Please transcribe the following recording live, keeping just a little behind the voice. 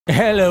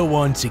Hello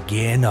once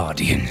again,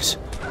 audience.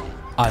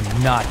 I'm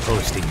not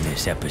hosting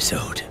this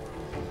episode.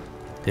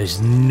 There's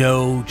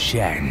no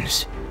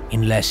chance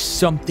unless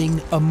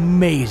something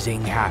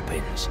amazing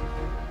happens.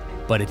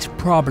 But it's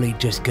probably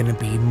just gonna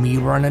be me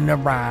running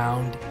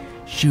around,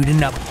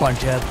 shooting up a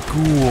bunch of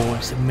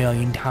ghouls a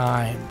million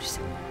times.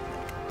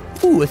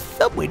 Ooh, a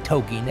subway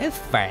token, that's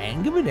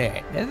fine, give me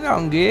that, that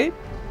sounds good.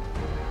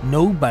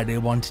 Nobody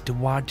wants to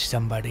watch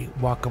somebody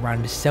walk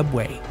around the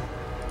subway.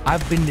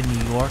 I've been to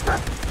New York.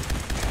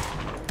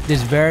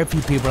 There's very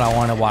few people I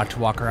want to watch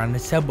walk around the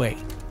subway.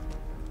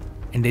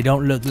 And they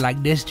don't look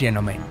like this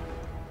gentleman.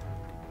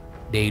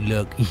 They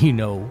look, you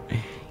know,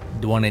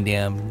 one of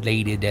them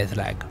ladies that's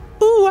like,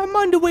 ooh, I'm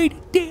on the way to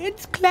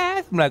dance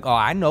class. I'm like, oh,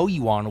 I know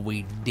you on the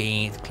way to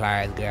dance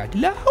class, girl.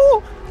 Like,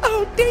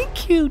 oh,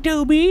 thank you,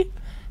 Toby.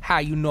 How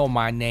you know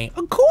my name?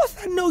 Of course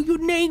I know your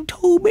name,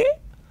 Toby.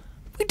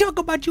 We talk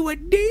about you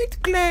at dance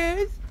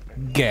class.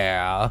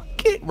 Girl,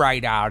 get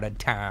right out of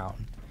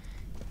town.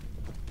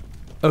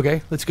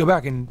 Okay, let's go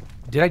back. And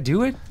did I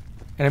do it?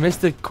 And I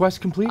missed the quest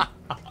complete?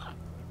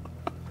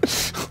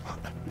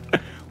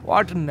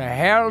 What in the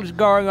hell is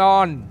going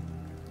on?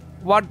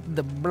 What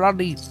the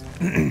bloody...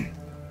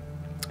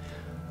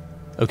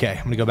 Okay,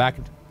 I'm gonna go back.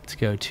 Let's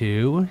go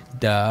to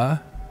the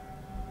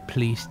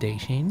police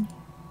station.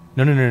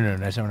 No.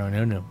 That's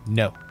no.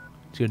 No.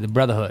 Let's go to the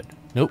Brotherhood.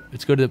 Nope.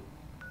 Let's go to the...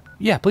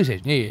 Yeah, police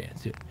station. Yeah.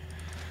 Let's do it.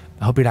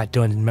 I hope you're not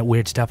doing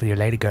weird stuff with your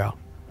lady girl.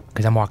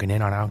 Because I'm walking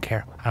in on it. I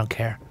don't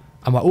care.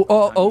 I'm like,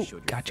 oh,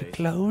 got your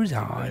clothes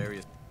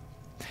on.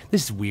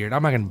 This is weird. I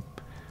don't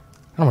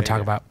want to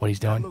talk about what he's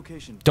doing.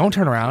 Don't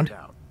turn around.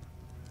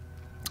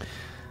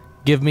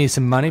 Give me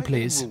some money,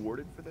 please.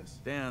 Rewarded for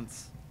this?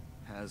 Dance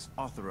has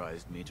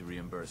authorized me to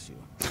reimburse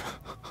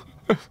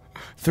you.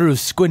 Through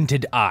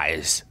squinted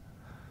eyes.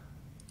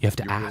 You have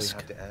to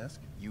ask. Really have to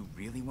ask? You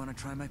really want to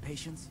try my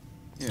patience?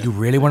 Yeah, you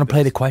really want to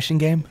play the question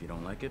game? If you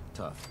don't like it,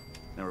 tough.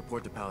 Now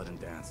report to Paladin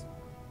Dance.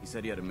 He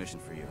said he had a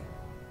mission for you.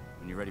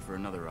 When you're ready for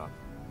another op,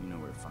 you know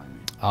where to find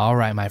me. All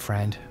right, my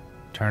friend.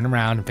 Turn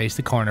around and face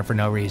the corner for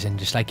no reason,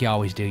 just like you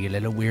always do, you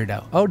little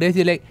weirdo. Oh, there's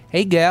your leg.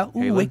 Hey, girl.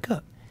 Ooh, wake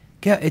up.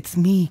 Girl, it's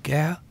me,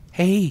 girl.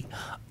 Hey.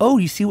 Oh,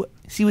 you see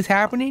what's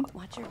happening?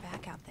 Watch your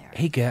back out there.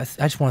 Hey, Gus.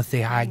 I just want to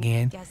say hi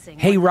again.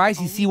 Hey, Rice,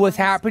 you see what's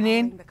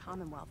happening? The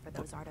Commonwealth for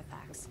those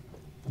artifacts.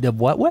 The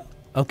what?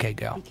 Okay,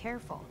 girl. Be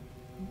careful.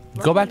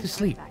 Go back to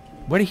sleep.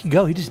 Where did he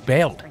go? He just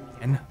bailed.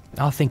 And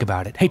I'll think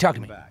about it. Hey, talk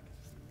to me.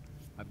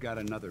 I've got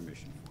another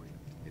mission for you,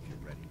 if you're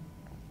ready.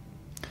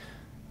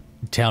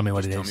 Tell me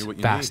what it is.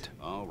 Fast.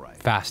 All right.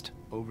 Fast.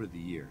 Over the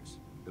years,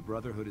 the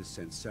Brotherhood has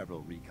sent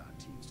several recon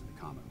teams to the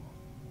Commonwealth.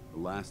 The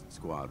last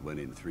squad went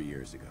in 3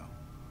 years ago.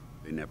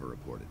 They never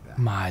reported back.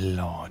 My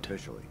lord.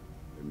 Officially,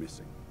 they're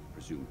missing,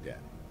 presumed dead.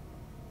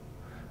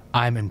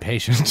 I'm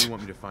impatient. You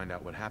want me to find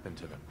out what happened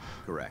to them?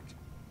 Correct.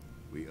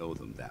 We owe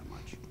them that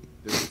much.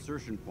 Their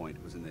insertion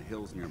point was in the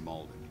hills near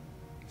Malden.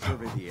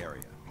 Survey the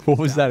area. What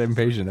was that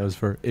impatient? That was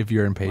for if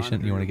you're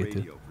impatient, you want to get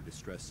to... For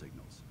distress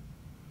signals.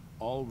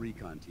 All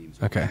recon teams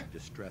okay. have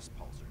distress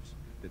pulsers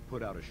that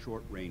put out a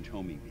short-range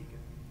homing beacon.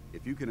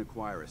 If you can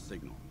acquire a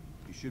signal,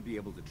 you should be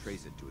able to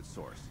trace it to its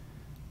source.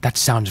 That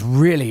sounds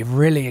really,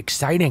 really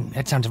exciting.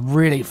 That sounds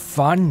really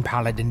fun,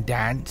 Paladin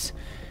Dance.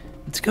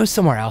 Let's go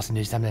somewhere else and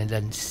do something that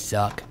doesn't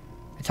suck.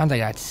 It sounds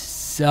like that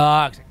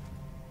sucks.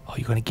 Oh,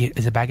 you're gonna get...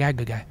 Is it bad guy?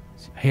 Good guy?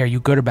 Hey, are you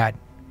good or bad?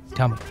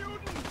 Tell me.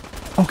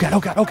 Oh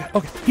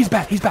god. He's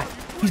bad. Hey,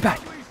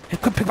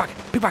 quick, pickpocket.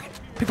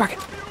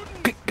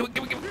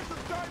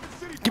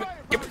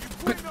 Give me.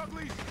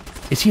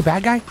 Is he a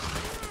bad guy?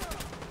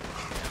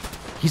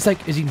 He's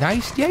like, is he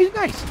nice? Yeah, he's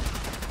nice.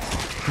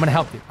 I'm gonna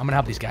help you. I'm gonna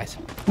help these guys.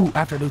 Ooh,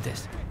 after I loot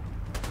this.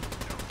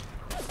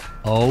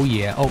 Oh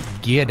yeah. Oh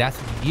yeah, that's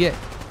what you get.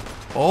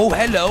 Oh,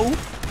 hello.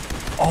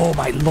 Oh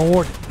my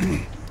lord.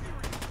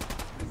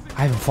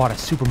 I haven't fought a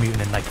super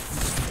mutant in like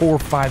 4 or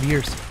 5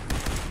 years.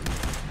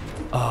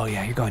 Oh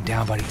yeah, you're going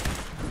down, buddy.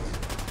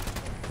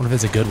 What if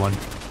it's a good one?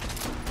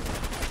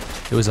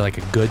 It was like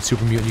a good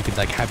super mutant you could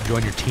like have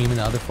join your team in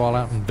the other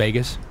Fallout in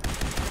Vegas.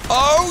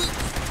 Oh,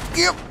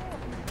 yep.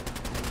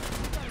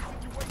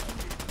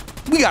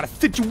 We got a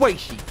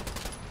situation.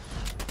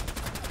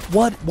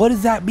 What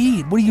does that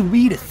mean? What do you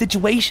mean, a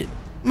situation?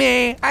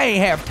 Man, I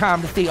ain't have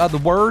time to say other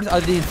words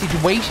other than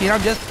situation.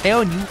 I'm just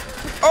telling you.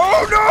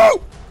 Oh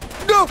no!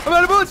 No, I'm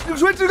out of bullets.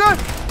 Switch the gun,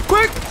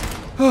 quick!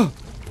 Oh,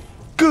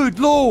 good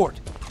lord.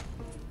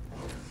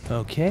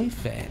 Okay,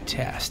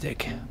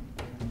 fantastic.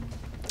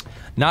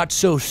 Not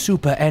so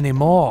super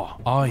anymore,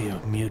 are you,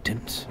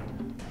 mutants?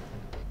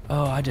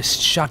 Oh, I just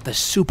shot the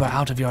super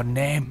out of your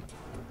name.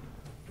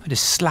 I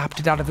just slapped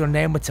it out of your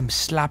name with some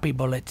slappy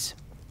bullets.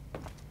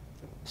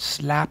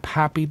 Slap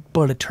happy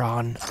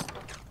bulletron.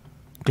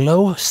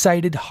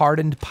 Glow-sighted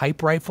hardened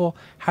pipe rifle?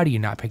 How do you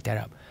not pick that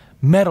up?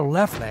 Metal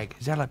left leg.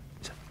 Is that like...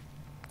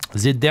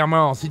 The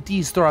diamant,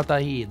 c'est straight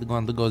ahead.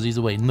 Going to go this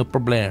way, no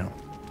problem.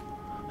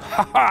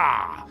 Ha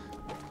ha!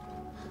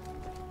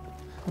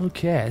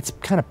 Okay, it's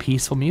kind of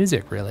peaceful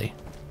music, really.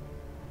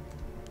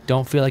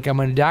 Don't feel like I'm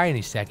gonna die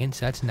any seconds.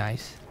 That's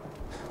nice.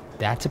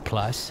 That's a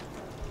plus.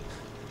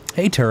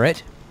 Hey,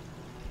 turret.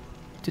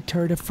 It's a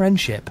turret of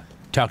friendship.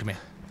 Talk to me.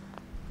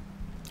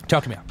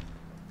 Talk to me.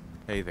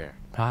 Hey there.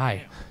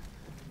 Hi.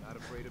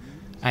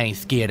 I ain't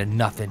scared of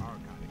nothing.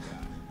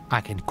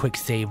 I can quick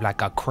save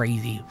like a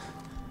crazy.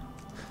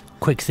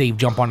 Quick save,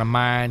 jump on a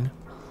mine.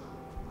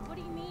 What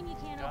do you mean you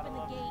can't open the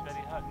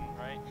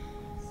gate?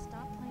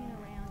 Stop playing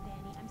around,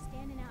 Danny. I'm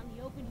standing out in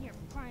the open here,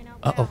 crying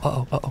out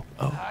loud.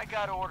 I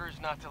got orders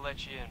not to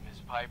let you in, Miss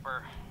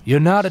Piper. You're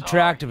not Sorry.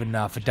 attractive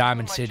enough for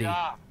Diamond Doing my City.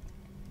 job.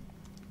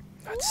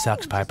 That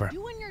sucks, Piper. Just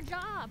doing your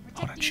job.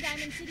 Hold on, Protecting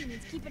Diamond City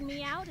means keeping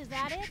me out. Is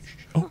that it?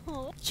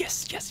 Oh.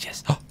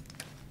 Yes. Oh.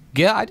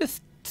 Yeah, I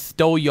just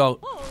stole your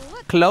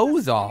Look,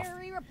 clothes the off.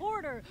 scary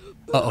reporter.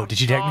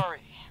 Did you take me? Sorry,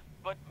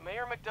 but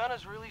Mayor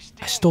McDonough's really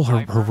stingy. I stole her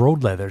Piper.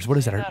 road leathers. What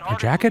is that, That her article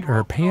jacket or her you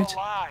wrote was all pants?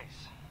 lies.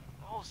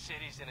 The whole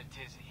city's in a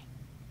tizzy.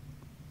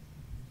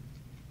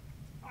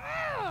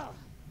 Ugh.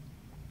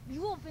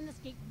 You open this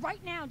gate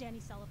right now, Danny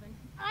Sullivan.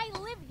 I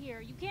live here.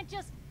 You can't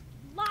just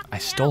lock me I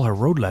stole out. her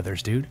road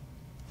leathers, dude.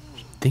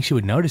 Think she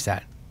would notice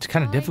that. It's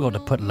kind of difficult to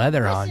put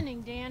leather on.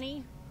 Listening,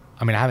 Danny.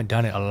 I mean, I haven't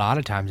done it a lot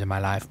of times in my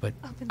life, but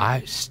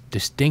I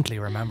distinctly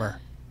remember.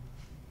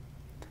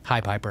 Hi,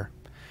 Piper.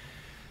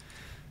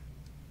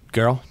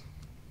 Girl.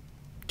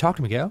 Talk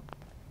to me, girl.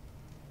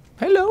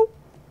 Hello.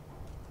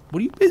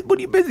 What are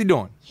you busy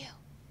doing? You.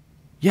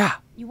 Yeah,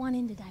 You want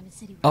into Diamond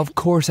City, right? of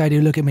course I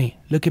do. Look at me.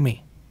 Look at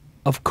me.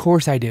 Of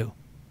course I do.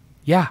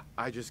 Yeah,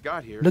 I just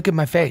got here. look at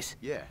my face.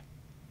 Yeah.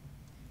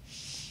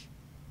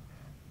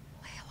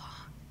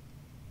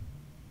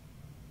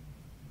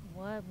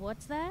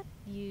 What's that?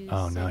 You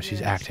Oh said no, you're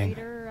she's a acting.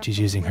 trader up She's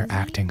in using her Quincy?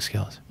 acting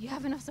skills. You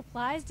have enough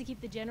supplies to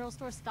keep the general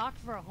store stocked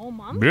for a whole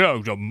month?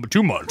 Yeah,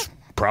 2 months,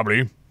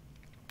 probably.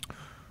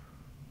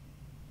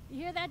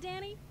 You hear that,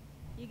 Danny?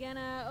 You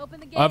gonna open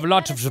the gate? I have and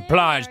lots let of us in,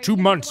 supplies, or are 2 you gonna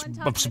be the months one of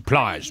talking to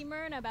supplies. Crazy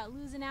Myrna about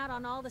losing out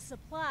on all the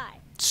supply?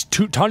 It's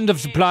tons of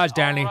supplies,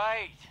 Danny. All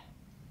right.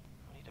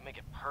 We need to make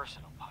it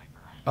personal, Piper.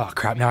 Oh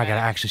crap! Now I gotta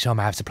actually show them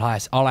I have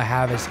supplies. All I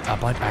have is a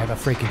bunch. I have a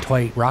freaking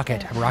toy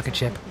rocket, a rocket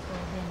ship.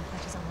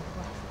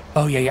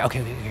 Oh yeah.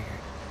 Okay.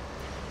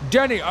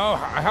 Danny,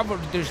 I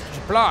have this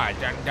supply,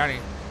 Danny.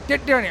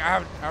 Danny, I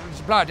have the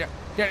supply. Danny,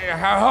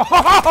 oh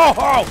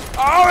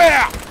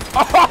yeah!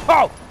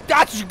 Oh,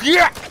 that's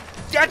good!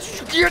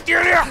 That's good,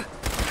 Danny!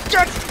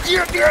 That's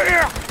good,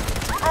 Danny!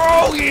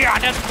 Oh yeah,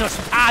 that's the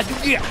supplies you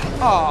get!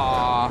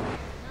 Aww.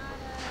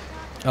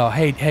 Oh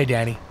hey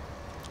Danny,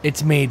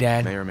 it's me,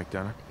 Dan. Mayor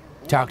McDonough?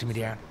 Talk to me,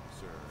 Dan.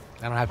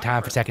 I don't have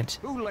time for seconds.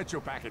 Who let you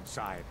back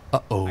inside? I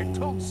Uh-oh.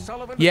 told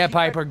Sullivan to Yeah, keep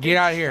Piper, that get gate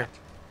out of here. shut.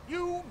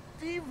 You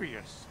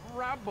devious,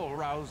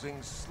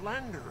 rabble-rousing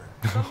slanderer.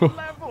 The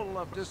level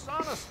of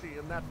dishonesty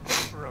in that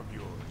paper of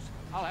yours.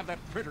 I'll have that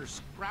printer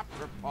scrapped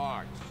for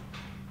parts.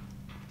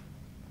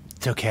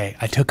 It's okay.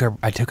 I took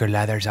her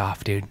leathers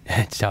off, dude.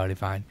 It's totally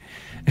fine.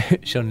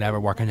 She'll never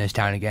work in this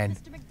town again.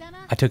 Mr. McDonough,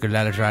 I took her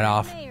leathers right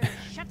off. Mayor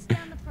shuts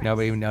down the press.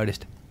 Nobody even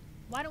noticed.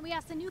 Why don't we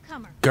ask the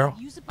newcomer? Girl,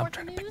 You I'm support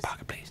trying the to news?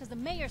 pickpocket, please. Because the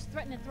mayor's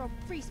threatening to throw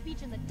free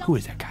speech in the dump. Who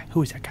is that guy?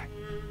 Who is that guy?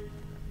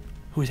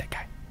 Who is that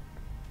guy?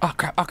 Oh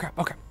crap!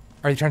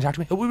 Are they trying to talk to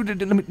me? Oh, let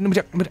me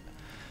check.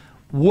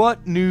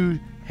 What news?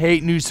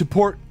 Hate news.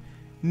 Support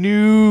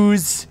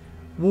news.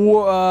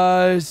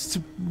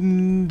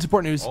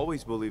 Support news.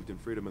 Always believed in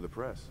freedom of the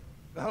press.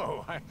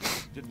 Oh, I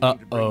didn't mean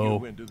to bring Uh-oh.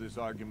 you into this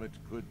argument,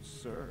 good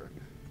sir.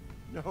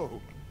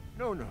 No.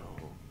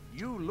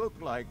 You look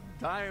like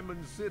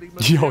Diamond City Yo,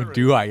 material.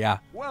 do I? Yeah.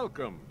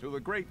 Welcome to the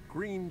great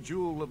green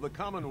jewel of the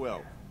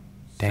Commonwealth.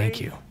 Thank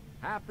Safe, you.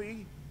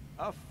 Happy,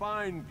 a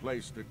fine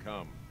place to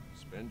come.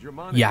 Spend your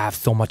money. Yeah, I have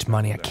so much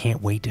money. I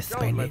can't wait to Don't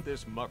spend let it.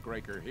 this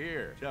muckraker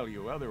here tell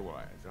you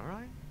otherwise, all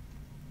right?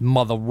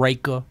 Mother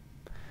raker.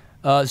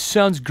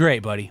 Sounds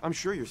great, buddy. I'm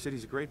sure your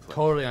city's a great place.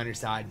 Totally on your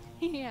side.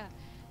 Yeah,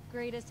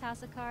 greatest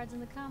house of cards in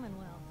the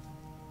Commonwealth.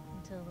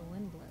 Until the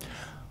wind blows.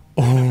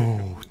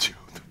 Oh, dude.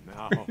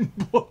 Now,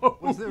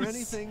 was there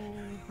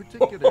anything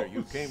particular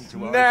you came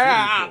to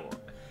our city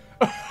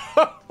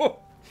for?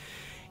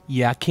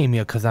 Yeah, I came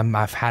here because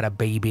I've had a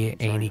baby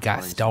and he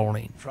got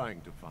stolen. Trying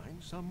to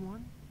find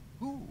someone?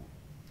 Who?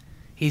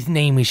 His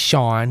name is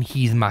Sean.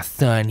 He's my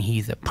son.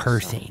 He's a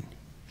person.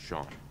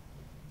 Sean.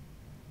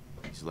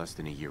 He's less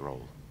than a year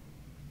old.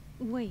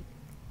 Wait,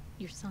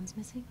 your son's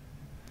missing?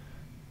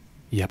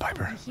 Yeah,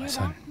 Piper, You my hear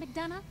son. that,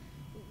 McDonough?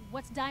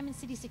 What's Diamond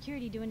City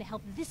Security doing to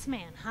help this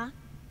man, huh?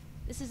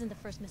 This isn't the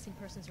first missing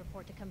persons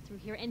report to come through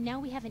here, and now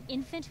we have an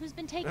infant who's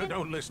been taken?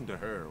 Don't listen to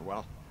her.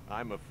 Well,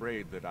 I'm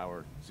afraid that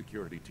our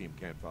security team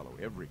can't follow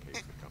every case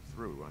that comes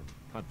through. I'm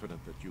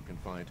confident that you can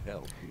find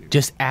help here.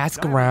 Just ask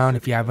Diamond around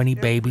City if you have has any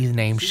every babies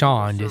named single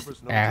Sean. Just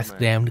service known to ask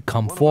man. them to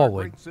come One of our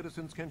forward. great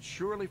citizens can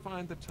surely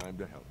find the time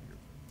to help you.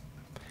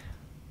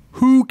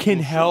 Who can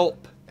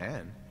help?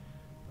 And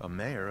a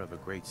mayor of a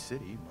great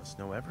city must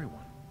know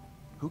everyone.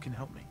 Who can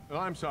help me? Oh,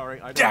 I'm sorry,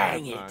 I don't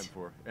Dang have time it.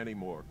 for any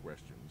more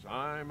questions.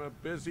 I'm a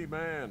busy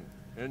man.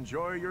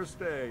 Enjoy your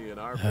stay in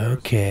our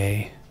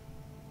Okay.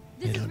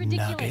 This is Little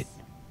ridiculous. nugget.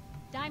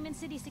 Diamond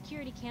City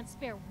Security can't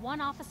spare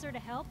one officer to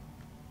help.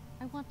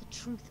 I want the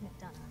truth,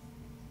 McDonough.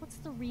 What's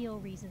the real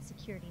reason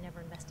security never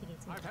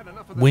investigates me? I've had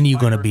enough of this, When you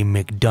gonna Piper. be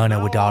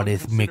McDonough with Now all I'll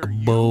this consider you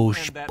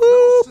McBush? and that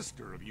little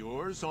sister of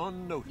yours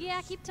on notice. Yeah,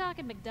 keep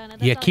talking, McDonough.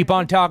 That's Yeah, all keep I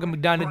on think. talking,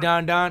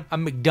 McDonough, Don.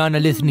 I'm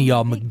McDonough. Listen to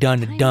y'all, Big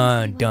McDonough, tiny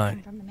Don.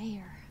 letter from the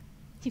mayor.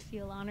 You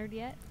feel honored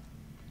yet?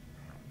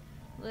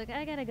 Look,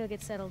 I gotta go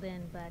get settled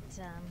in, but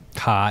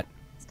Hot.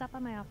 stop by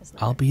my office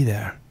later. I'll be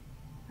there.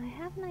 I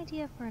have an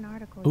idea for an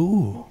article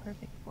Ooh. you'd be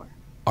perfect for.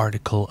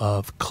 Article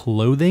of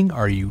clothing?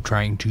 Are you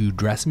trying to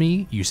dress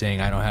me? You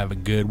saying I don't have a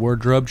good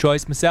wardrobe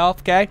choice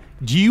myself, okay?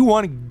 Do you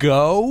want to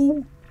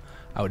go?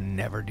 I would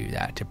never do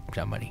that to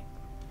somebody.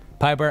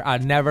 Piper,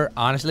 I'd never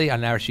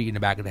shoot you in the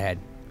back of the head.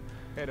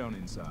 Head on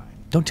inside.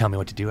 Don't tell me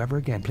what to do ever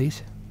again,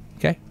 please.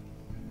 Okay?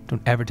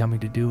 Don't ever tell me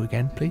to do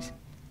again, please.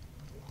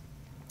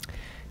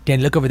 Dan,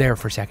 look over there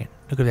for a second.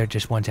 Look over there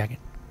just 1 second.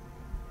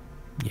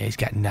 Yeah, he's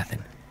got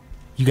nothing.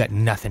 You got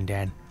nothing,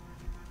 Dan.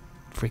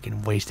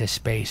 Freaking waste of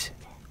space.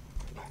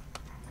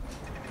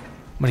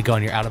 I'm gonna go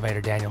in your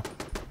elevator, Daniel.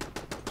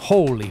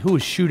 Holy, who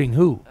is shooting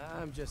who?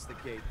 I'm just the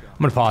gate guy. I'm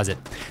gonna pause it.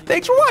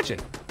 Thanks for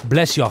watching.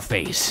 Bless your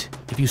face.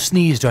 If you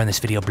sneeze during this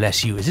video,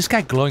 bless you. Is this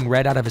guy glowing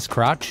red out of his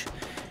crotch?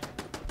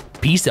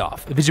 Peace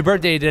off. If it's your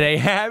birthday today,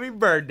 happy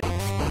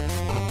birthday.